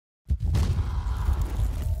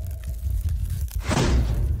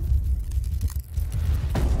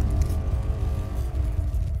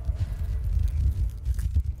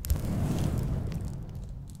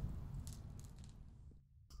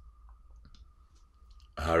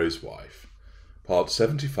Harry's Wife, Part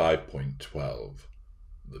 75.12,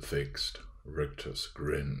 The Fixed Rictus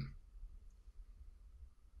Grin.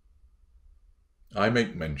 I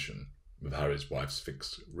make mention of Harry's wife's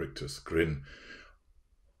fixed rictus grin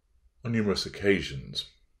on numerous occasions,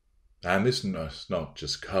 and this must not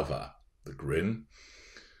just cover the grin,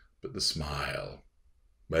 but the smile,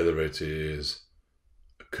 whether it is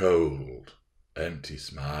a cold, empty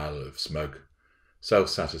smile of smirk,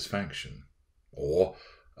 self-satisfaction, or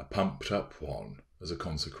a pumped-up one as a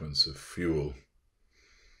consequence of fuel.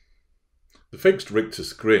 The fixed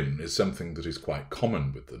rictus grin is something that is quite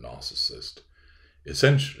common with the narcissist.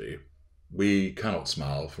 Essentially, we cannot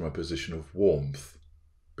smile from a position of warmth,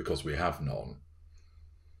 because we have none.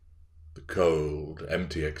 The cold,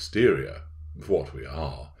 empty exterior of what we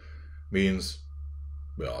are means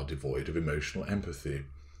we are devoid of emotional empathy,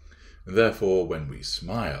 and therefore when we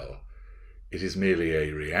smile, it is merely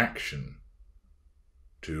a reaction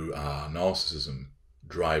to our narcissism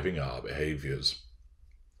driving our behaviours.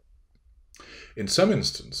 In some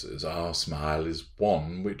instances, our smile is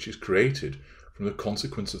one which is created from the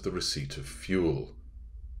consequence of the receipt of fuel.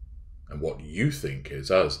 And what you think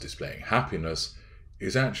is us displaying happiness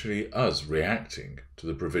is actually us reacting to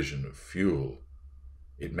the provision of fuel.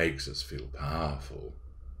 It makes us feel powerful.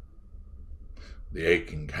 The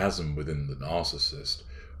aching chasm within the narcissist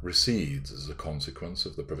recedes as a consequence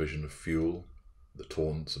of the provision of fuel. The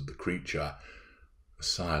taunts of the creature are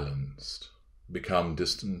silenced, become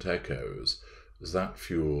distant echoes as that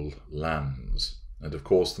fuel lands. And of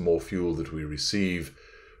course, the more fuel that we receive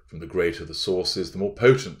from the greater the sources, the more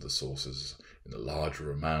potent the sources in a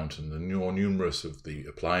larger amount, and the more numerous of the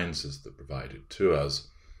appliances that are provided to us,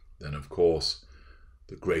 then of course,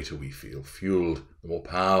 the greater we feel fueled, the more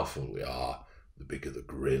powerful we are, the bigger the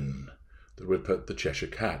grin that would put the Cheshire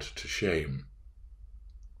Cat to shame.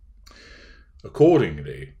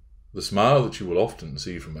 Accordingly, the smile that you will often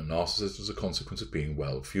see from a narcissist is a consequence of being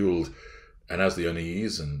well fueled, and as the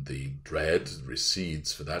unease and the dread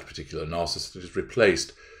recedes for that particular narcissist, it is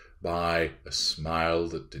replaced by a smile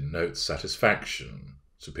that denotes satisfaction,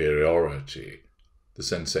 superiority, the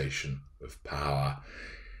sensation of power.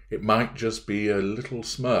 It might just be a little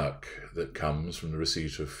smirk that comes from the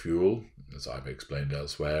receipt of fuel, as I've explained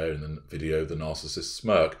elsewhere in the video, the narcissist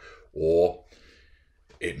smirk, or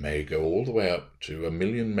it may go all the way up to a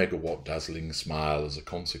 1,000,000 megawatt dazzling smile as a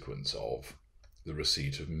consequence of the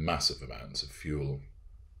receipt of massive amounts of fuel.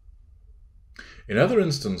 In other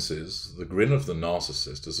instances, the grin of the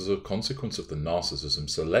narcissist is as a consequence of the narcissism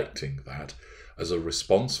selecting that as a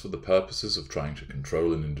response for the purposes of trying to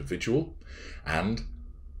control an individual and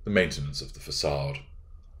the maintenance of the facade.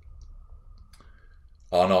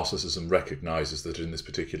 Our narcissism recognizes that in this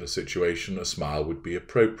particular situation, a smile would be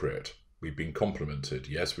appropriate. We've been complimented.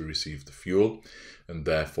 Yes, we received the fuel, and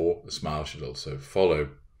therefore a smile should also follow.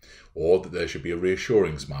 Or that there should be a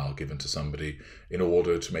reassuring smile given to somebody in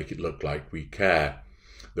order to make it look like we care.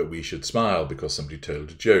 That we should smile because somebody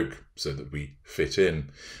told a joke so that we fit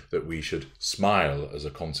in. That we should smile as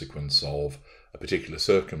a consequence of a particular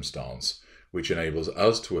circumstance, which enables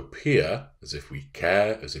us to appear as if we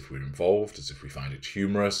care, as if we're involved, as if we find it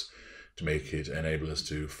humorous, to make it enable us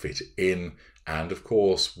to fit in, and of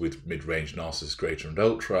course with mid-range narcissists greater and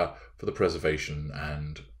ultra for the preservation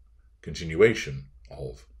and continuation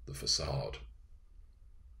of the facade.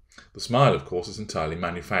 The smile, of course, is entirely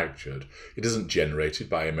manufactured. It isn't generated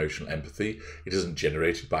by emotional empathy. It isn't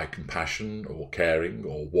generated by compassion or caring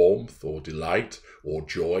or warmth or delight or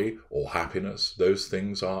joy or happiness. Those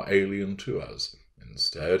things are alien to us.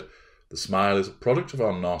 Instead, the smile is a product of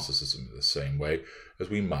our narcissism in the same way as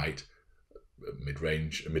we might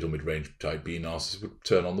a middle mid-range type B narcissist would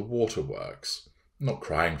turn on the waterworks. Not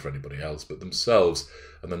crying for anybody else but themselves,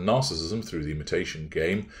 and the narcissism through the imitation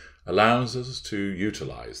game allows us to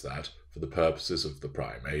utilize that for the purposes of the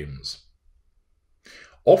prime aims.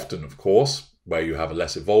 Often, of course, where you have a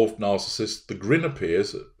less evolved narcissist, the grin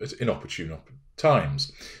appears at inopportune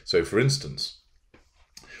times. So, for instance,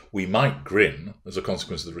 we might grin as a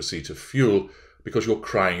consequence of the receipt of fuel because you're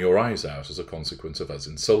crying your eyes out as a consequence of us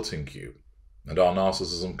insulting you. And our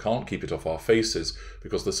narcissism can't keep it off our faces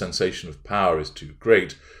because the sensation of power is too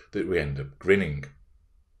great that we end up grinning.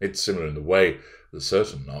 It's similar in the way that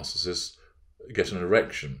certain narcissists get an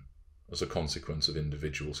erection as a consequence of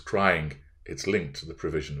individuals crying. It's linked to the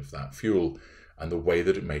provision of that fuel and the way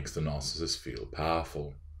that it makes the narcissist feel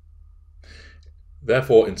powerful.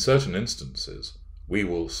 Therefore, in certain instances, we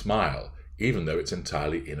will smile even though it's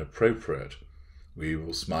entirely inappropriate. We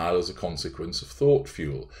will smile as a consequence of thought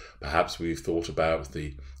fuel. Perhaps we've thought about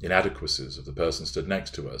the inadequacies of the person stood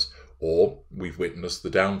next to us, Or we've witnessed the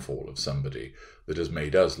downfall of somebody that has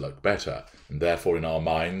made us look better, and therefore in our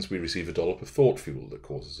minds we receive a dollop of thought fuel that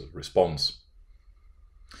causes a response.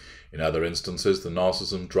 In other instances, the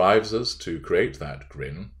narcissism drives us to create that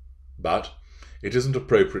grin, but it isn't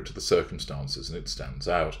appropriate to the circumstances and it stands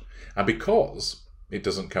out. And because it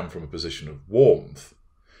doesn't come from a position of warmth,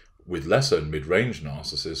 with lesser and mid-range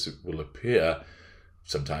narcissists it will appear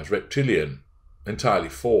sometimes reptilian, entirely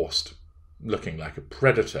forced, looking like a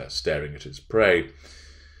predator staring at its prey.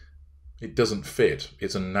 It doesn't fit.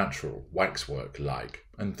 It's unnatural, waxwork-like,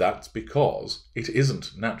 and that's because it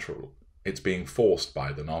isn't natural. It's being forced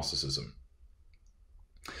by the narcissism.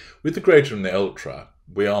 With the greater and the ultra,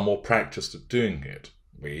 we are more practiced at doing it.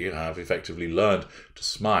 We have effectively learned to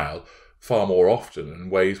smile far more often in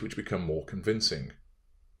ways which become more convincing.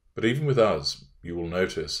 But even with us, you will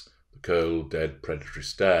notice the cold, dead, predatory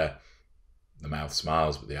stare. The mouth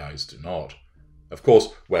smiles, but the eyes do not. Of course,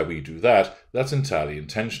 where we do that, that's entirely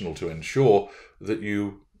intentional to ensure that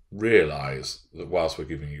you realise that whilst we're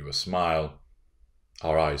giving you a smile,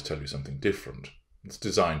 our eyes tell you something different. It's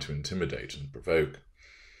designed to intimidate and provoke.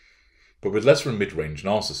 But with lesser and mid-range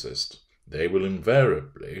narcissists, they will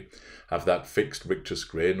invariably have that fixed rictus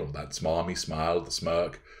grin or that smarmy smile, the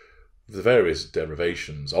smirk, the various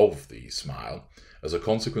derivations of the smile as a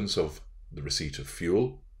consequence of the receipt of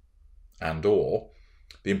fuel and or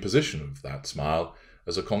the imposition of that smile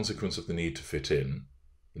as a consequence of the need to fit in,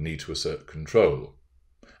 the need to assert control,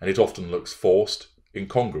 and it often looks forced,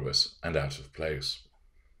 incongruous, and out of place.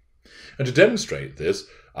 And to demonstrate this,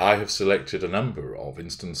 I have selected a number of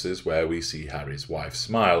instances where we see Harry's wife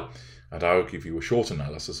smile, and I will give you a short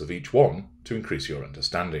analysis of each one to increase your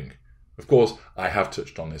understanding. Of course, I have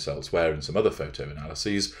touched on this elsewhere in some other photo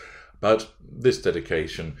analyses, but this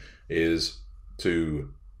dedication is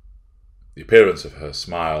to the appearance of her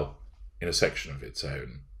smile in a section of its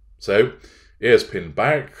own. So, ears pinned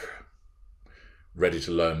back, ready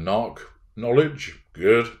to learn knowledge.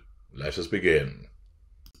 Good, let us begin.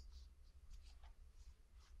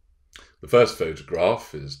 The first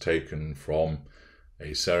photograph is taken from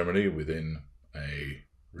a ceremony within a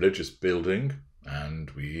religious building, and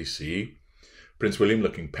we see Prince William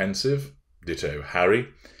looking pensive, ditto Harry.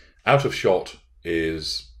 Out of shot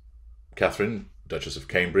is Catherine, Duchess of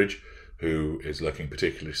Cambridge, who is looking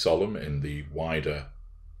particularly solemn in the wider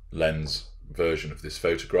lens version of this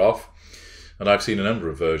photograph. And I've seen a number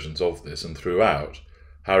of versions of this, and throughout,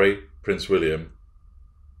 Harry, Prince William,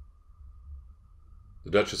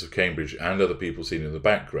 the Duchess of Cambridge, and other people seen in the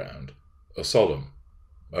background are solemn,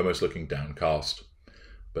 almost looking downcast.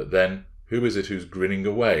 But then, who is it who's grinning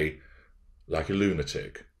away like a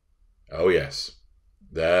lunatic? Oh yes,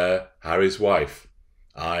 there, Harry's wife,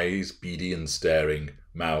 eyes beady and staring,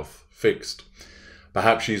 mouth fixed.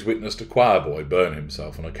 Perhaps she's witnessed a choir boy burn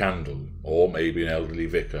himself on a candle, or maybe an elderly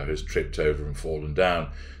vicar who's tripped over and fallen down,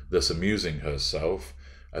 thus amusing herself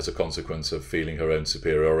as a consequence of feeling her own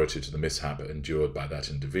superiority to the mishap endured by that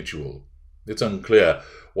individual. It's unclear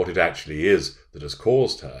what it actually is that has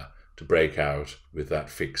caused her to break out with that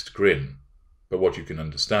fixed grin, but what you can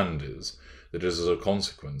understand is that it is as a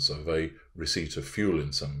consequence of a receipt of fuel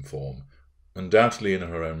in some form, undoubtedly in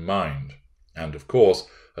her own mind, and of course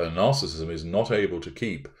her narcissism is not able to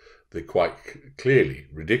keep the quite clearly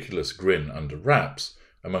ridiculous grin under wraps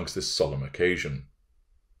amongst this solemn occasion.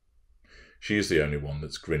 She is the only one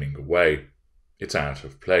that's grinning away. It's out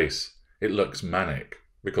of place. It looks manic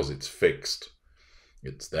because it's fixed.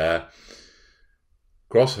 It's there.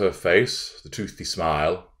 Across her face, the toothy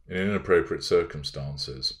smile in inappropriate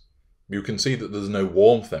circumstances. You can see that there's no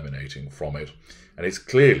warmth emanating from it, and it's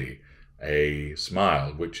clearly a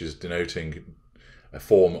smile which is denoting a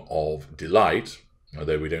form of delight,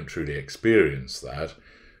 although we don't truly experience that,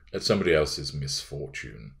 at somebody else's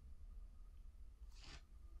misfortune.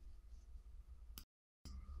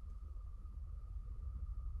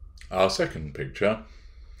 Our second picture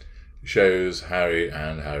shows Harry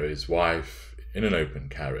and Harry's wife in an open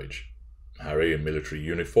carriage. Harry in military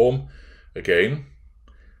uniform, again,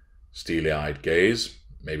 steely-eyed gaze,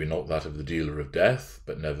 maybe not that of the dealer of death,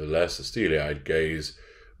 but nevertheless a steely-eyed gaze,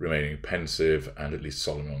 remaining pensive and at least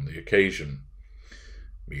solemn on the occasion.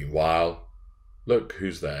 Meanwhile, look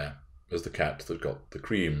who's there, as the cat that got the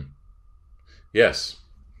cream. Yes,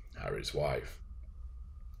 Harry's wife.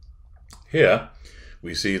 Here,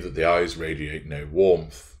 we see that the eyes radiate no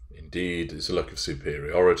warmth. Indeed, it's a look of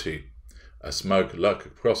superiority. A smug look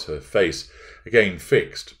across her face, again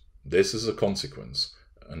fixed. This is a consequence,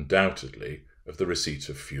 undoubtedly, of the receipt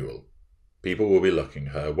of fuel. People will be looking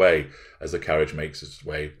her way as the carriage makes its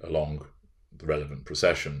way along the relevant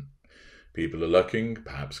procession. People are looking,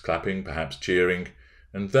 perhaps clapping, perhaps cheering,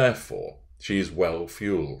 and therefore she is well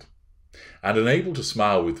fueled, and unable to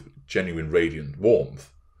smile with genuine radiant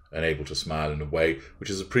warmth, unable to smile in a way which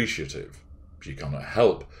is appreciative. She cannot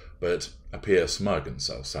help but appear smug and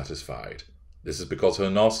self-satisfied. This is because her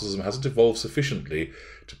narcissism hasn't evolved sufficiently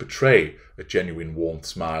to portray a genuine warmth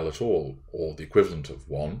smile at all, or the equivalent of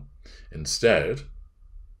one. Instead,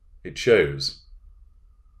 it shows,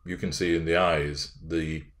 you can see in the eyes,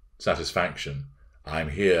 the satisfaction. I'm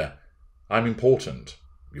here. I'm important.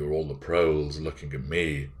 You're all the proles looking at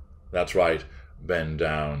me. That's right, bend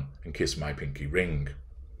down and kiss my pinky ring.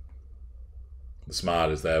 The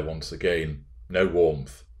smile is there once again. No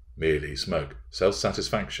warmth, merely smug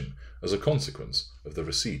self-satisfaction as a consequence of the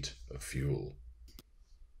receipt of fuel.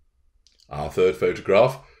 Our third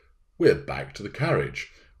photograph, we're back to the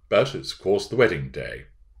carriage, but it's of course the wedding day.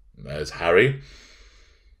 And there's Harry,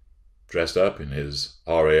 dressed up in his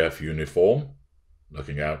RAF uniform,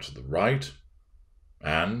 looking out to the right,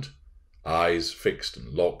 and eyes fixed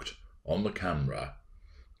and locked on the camera.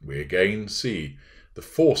 We again see the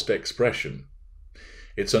forced expression.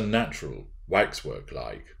 It's unnatural,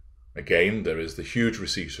 waxwork-like. Again, there is the huge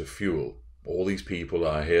receipt of fuel. All these people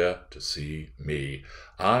are here to see me.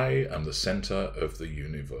 I am the centre of the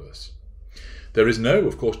universe. There is no,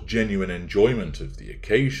 of course, genuine enjoyment of the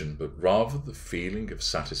occasion, but rather the feeling of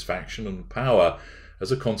satisfaction and power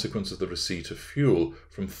as a consequence of the receipt of fuel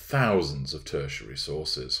from thousands of tertiary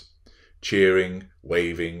sources. Cheering,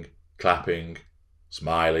 waving, clapping,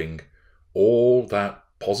 smiling, all that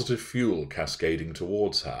positive fuel cascading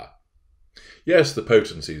towards her. Yes, the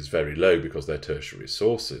potency is very low because they're tertiary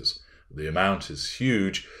sources. The amount is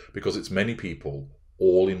huge because it's many people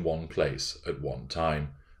all in one place at one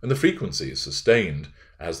time. And the frequency is sustained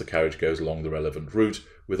as the carriage goes along the relevant route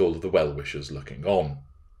with all of the well-wishers looking on.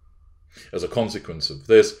 As a consequence of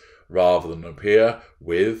this, rather than appear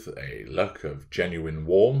with a look of genuine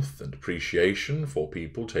warmth and appreciation for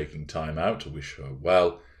people taking time out to wish her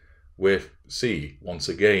well, we see, once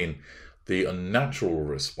again, the unnatural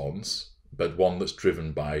response, but one that's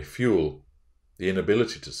driven by fuel, the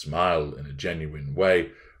inability to smile in a genuine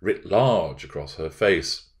way, writ large across her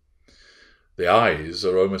face. The eyes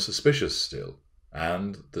are almost suspicious still,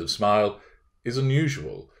 and the smile is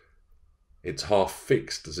unusual. It's half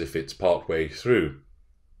fixed as if it's part way through.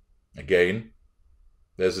 Again,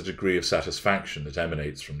 there's a degree of satisfaction that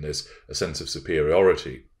emanates from this, a sense of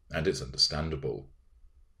superiority, and it's understandable.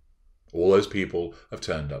 All those people have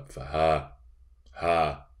turned up for her.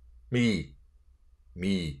 Her. Me.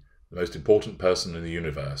 Me, the most important person in the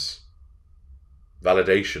universe.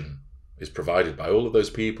 Validation is provided by all of those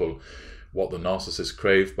people, what the narcissist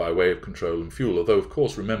craved by way of control and fuel, although, of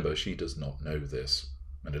course, remember, she does not know this.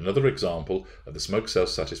 And another example of the smug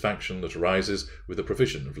self-satisfaction that arises with the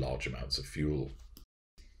provision of large amounts of fuel.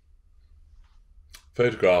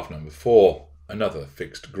 Photograph number 4, another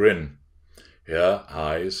fixed grin. Here,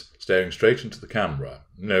 eyes staring straight into the camera,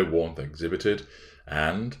 no warmth exhibited,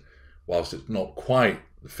 and, whilst it's not quite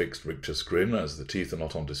the fixed Rictus grin as the teeth are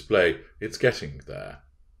not on display, it's getting there.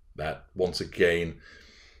 That, once again,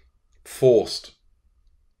 forced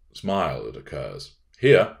smile that occurs.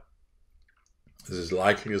 Here, this is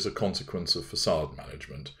likely as a consequence of facade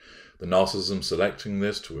management, the narcissism selecting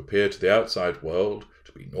this to appear to the outside world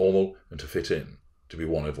to be normal and to fit in, to be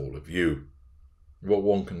one of all of you. But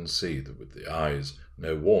one can see that with the eyes,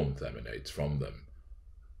 no warmth emanates from them.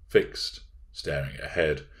 Fixed, staring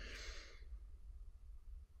ahead.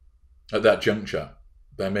 At that juncture,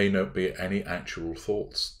 there may not be any actual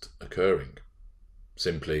thoughts occurring.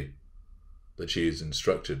 Simply that she is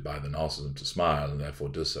instructed by the narcissism to smile and therefore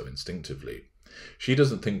does so instinctively. She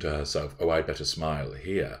doesn't think to herself, oh, I better smile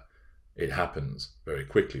here. It happens very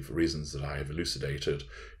quickly for reasons that I have elucidated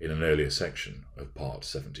in an earlier section of part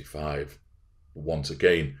 75. Once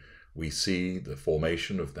again, we see the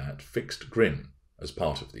formation of that fixed grin as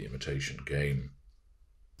part of the imitation game.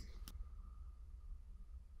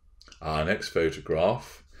 Our next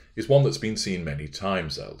photograph is one that's been seen many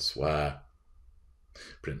times elsewhere.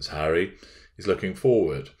 Prince Harry is looking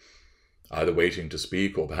forward, either waiting to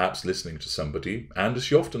speak or perhaps listening to somebody, and as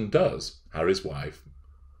she often does, Harry's wife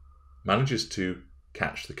manages to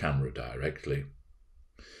catch the camera directly.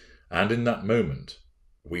 And in that moment,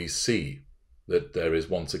 we see that there is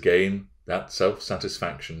once again that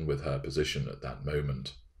self-satisfaction with her position at that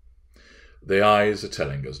moment. The eyes are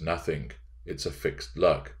telling us nothing. It's a fixed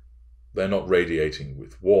look. They're not radiating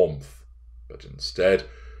with warmth, but instead,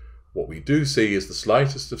 what we do see is the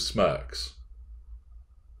slightest of smirks.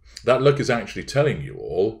 That look is actually telling you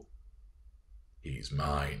all, he's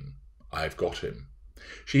mine. I've got him.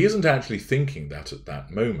 She isn't actually thinking that at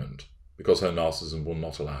that moment, because her narcissism will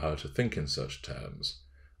not allow her to think in such terms.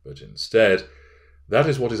 But instead, that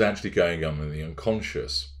is what is actually going on in the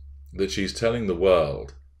unconscious, that she's telling the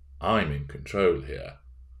world, I'm in control here.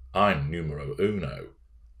 I'm numero uno.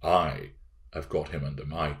 I have got him under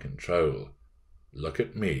my control. Look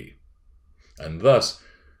at me. And thus,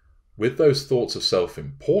 with those thoughts of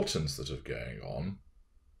self-importance that are going on,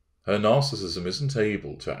 her narcissism isn't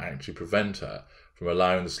able to actually prevent her from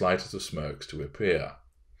allowing the slightest of smirks to appear.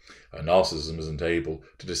 Her narcissism isn't able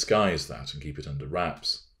to disguise that and keep it under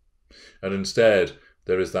wraps. And instead,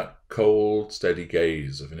 there is that cold, steady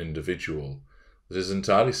gaze of an individual that is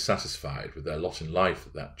entirely satisfied with their lot in life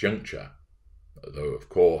at that juncture, though, of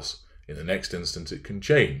course, in the next instant it can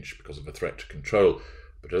change because of a threat to control,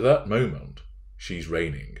 but at that moment, she's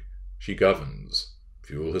reigning, she governs,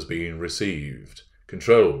 fuel has been received,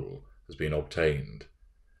 control has been obtained,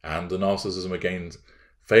 and the narcissism again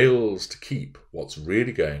fails to keep what's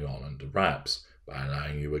really going on under wraps by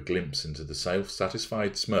allowing you a glimpse into the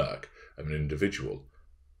self-satisfied smirk of an individual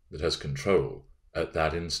that has control at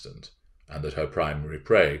that instant, and that her primary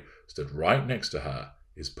prey, stood right next to her,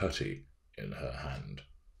 is putty in her hand.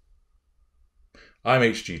 I'm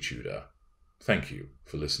H.G. Tudor. Thank you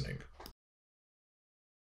for listening.